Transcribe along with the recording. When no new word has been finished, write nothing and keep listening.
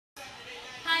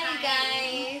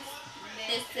guys.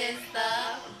 This is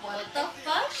the What the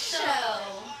Fuck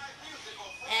Show.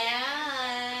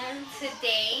 And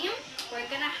Today, we're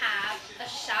gonna have a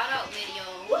shout out video.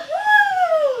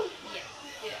 woohoo!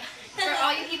 Yeah. For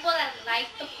all you people that like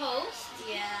the post.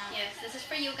 Yeah. Yes, this is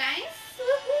for you guys.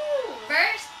 Woohoo!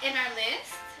 First in our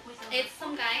list, it's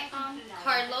some guy,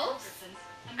 Carlos.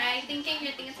 I think in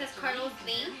your thing it says Carlos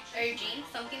Lee or Eugene,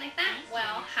 something like that.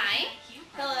 Well, hi.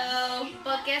 Hello.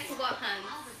 But guess what, hun?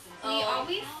 We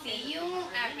always see you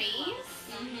at raves,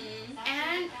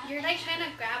 and you're like trying to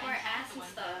grab our ass and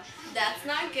stuff. That's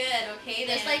not good, okay?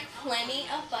 There's like plenty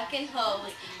of fucking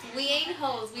hoes. We ain't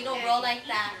hoes. We don't roll like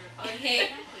that, okay?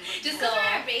 Just because we're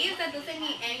at raves, that doesn't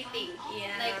mean anything.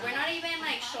 Yeah. Like, we're not even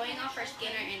like showing off our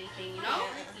skin or anything, you know?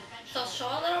 So show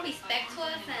a little respect to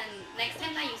us, and next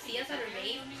time that you see us at a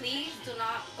rave, please do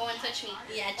not go and touch me.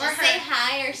 Yeah, just say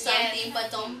hi or something, but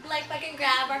don't like fucking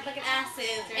grab our fucking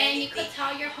asses or And anything. you could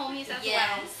tell your homies as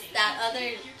well. Yes, that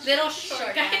other little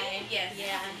short guy. Yes.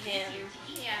 Yeah, him.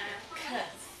 Yeah.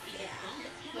 Yeah.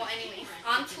 Well, anyways,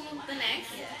 on to the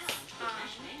next. Yes.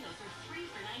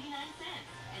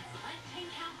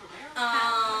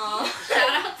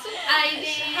 Shout out to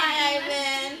Ivan. Hi,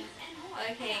 Ivan.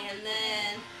 Okay, and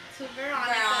then to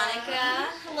Veronica.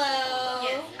 Hello.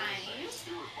 Yes, hi.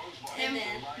 And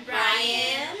then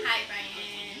Brian. Hi,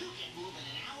 Brian.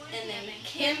 And then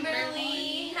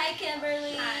Kimberly. Hi,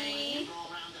 Kimberly. Hi.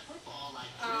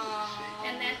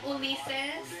 And then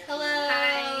Ulises. Hello.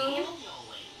 Hi.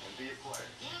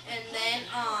 And then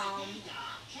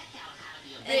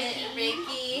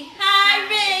Ricky. Hi,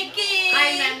 Ricky.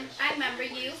 I remember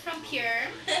you from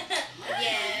Pure.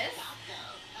 Yes.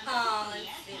 Let's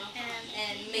see.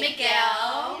 And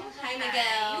Miguel. Hi,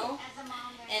 Miguel.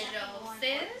 And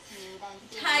Joseph.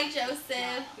 Hi,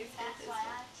 Joseph.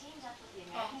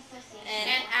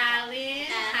 And Alan.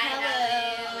 Hi, hello.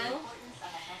 Alan.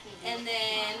 And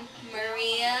then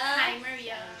Maria. Hi,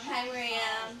 Maria. Hi,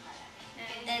 Maria.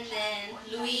 And then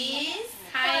Luis.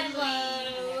 Hi,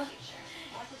 hello.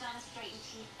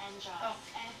 Oh.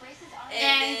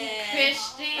 And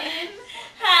Christian.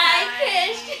 Hi,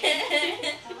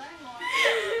 Christian.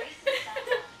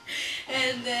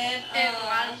 And then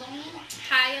Eduardo.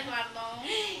 Hi, Eduardo.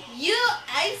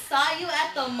 I saw you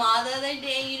at the mall the other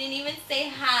day. You didn't even say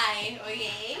hi,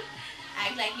 okay?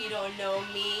 Act like you don't know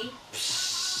me.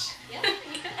 Yeah.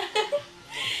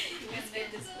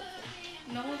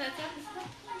 No, that's not his stuff.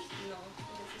 No,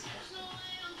 this is special.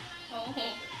 Oh.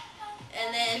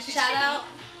 And then shout out.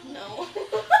 No.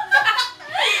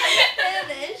 And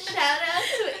then shout out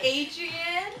to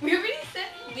Adrian. We already said.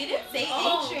 We didn't say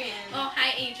Oh. Adrian. Oh,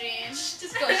 hi, Adrian.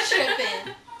 Just go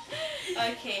tripping.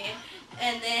 Okay.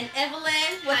 And then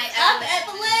Evelyn. What's Hi, up,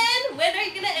 Evelyn? When are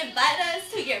you gonna invite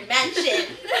us to your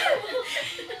mansion?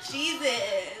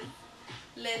 Jesus.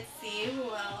 Let's see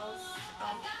who else.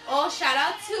 Oh, shout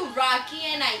out to Rocky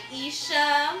and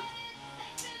Aisha.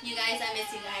 You guys, I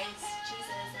miss you guys.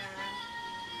 Jesus,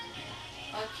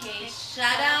 man. Okay,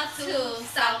 shout out to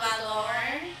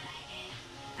Salvador.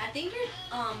 I think you're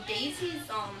Daisy's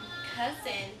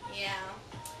cousin. Yeah.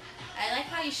 I like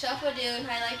how you shuffle, dude.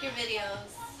 I like your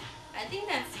videos. I think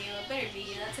that's you. It better be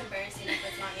you. That's embarrassing if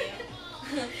it's not you.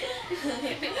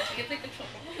 She gets like the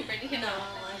trouble. No,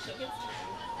 she'll get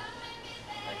trouble.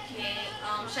 Okay.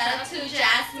 Shout out to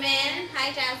Jasmine.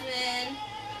 Hi, Jasmine.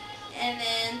 And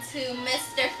then to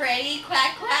Mr. Freddy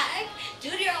Quack Quack.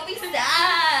 Dude, you're always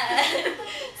sad.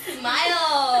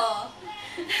 Smile.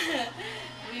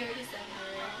 We already said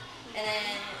her. And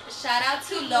then shout out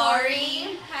to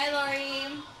Lori. Hi,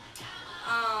 Lori.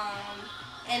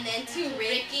 And then to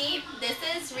Ricky. This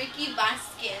is Ricky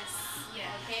Vasquez.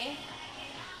 Yeah. Okay.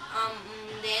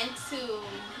 Then to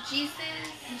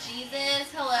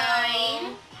Jesus. Hello.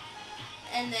 Hi.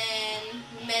 And then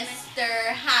Mr.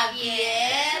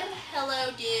 Javier.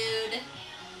 Hello, dude.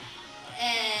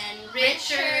 And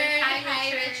Richard.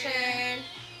 Hi, Richard.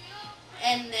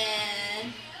 And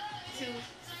then To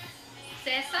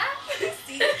Cesar?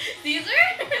 Caesar?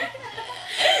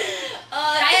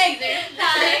 hi, Caesar.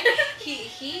 Hi.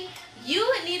 You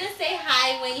need to say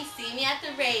hi when you see me at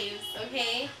the raves,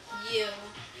 okay? You.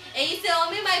 And you still owe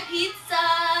me my pizza.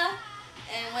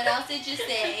 And what else did you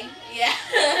say? Yeah.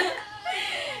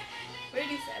 Where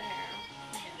did you set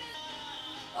her?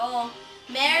 Oh,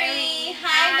 Mary.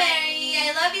 Hi, Mary.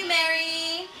 I love you,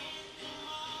 Mary.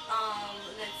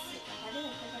 Let's see. I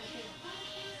didn't click on here.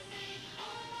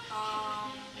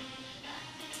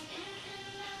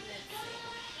 Let's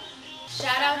see.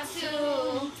 Shout out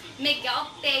to Miguel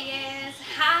Reyes.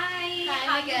 Hi,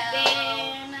 how Miguel.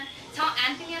 you been? Tell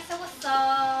Anthony I said what's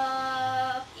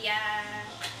up. Yeah.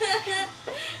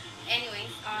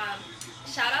 Anyways,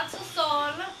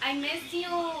 you.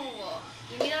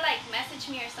 You need to like message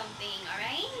me or something,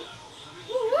 alright?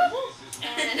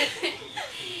 And,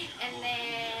 and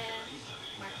then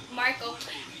Marco.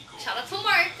 Shout out to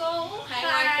Marco. Hi,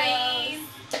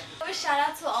 Marco. Shout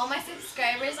out to all my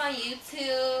subscribers on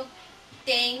YouTube.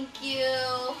 Thank you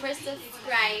for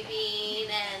subscribing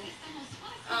and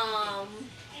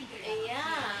yeah,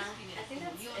 I think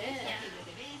that's it.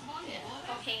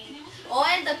 Yeah. Okay. Oh,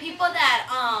 and the people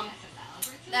that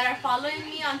that are following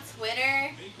me on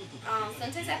Twitter.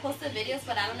 Sometimes I post the videos,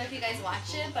 but I don't know if you guys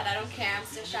watch it, but I don't care. I'm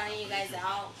still shouting you guys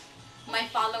out. My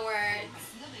followers.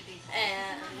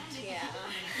 And yeah.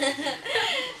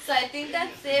 So I think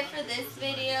that's it for this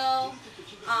video.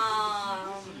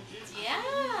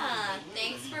 Yeah.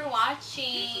 Thanks for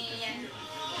watching.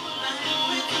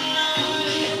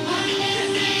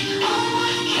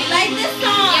 You like this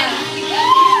song?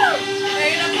 Yeah.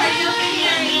 We're gonna party up in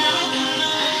here,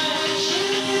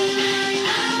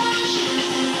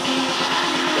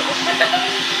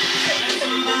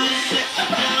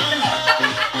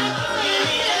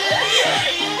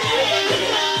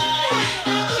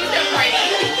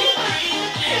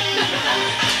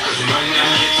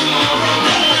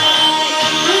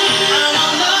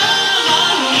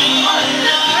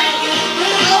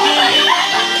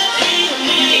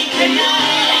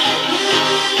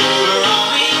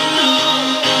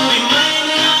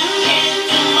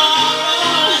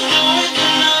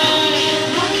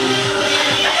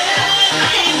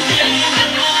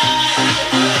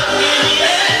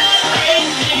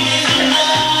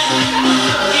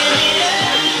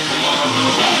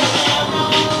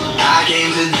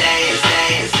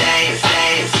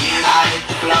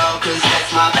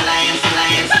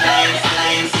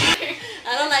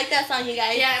 I don't like that song, you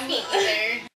guys. Yeah, me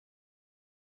either.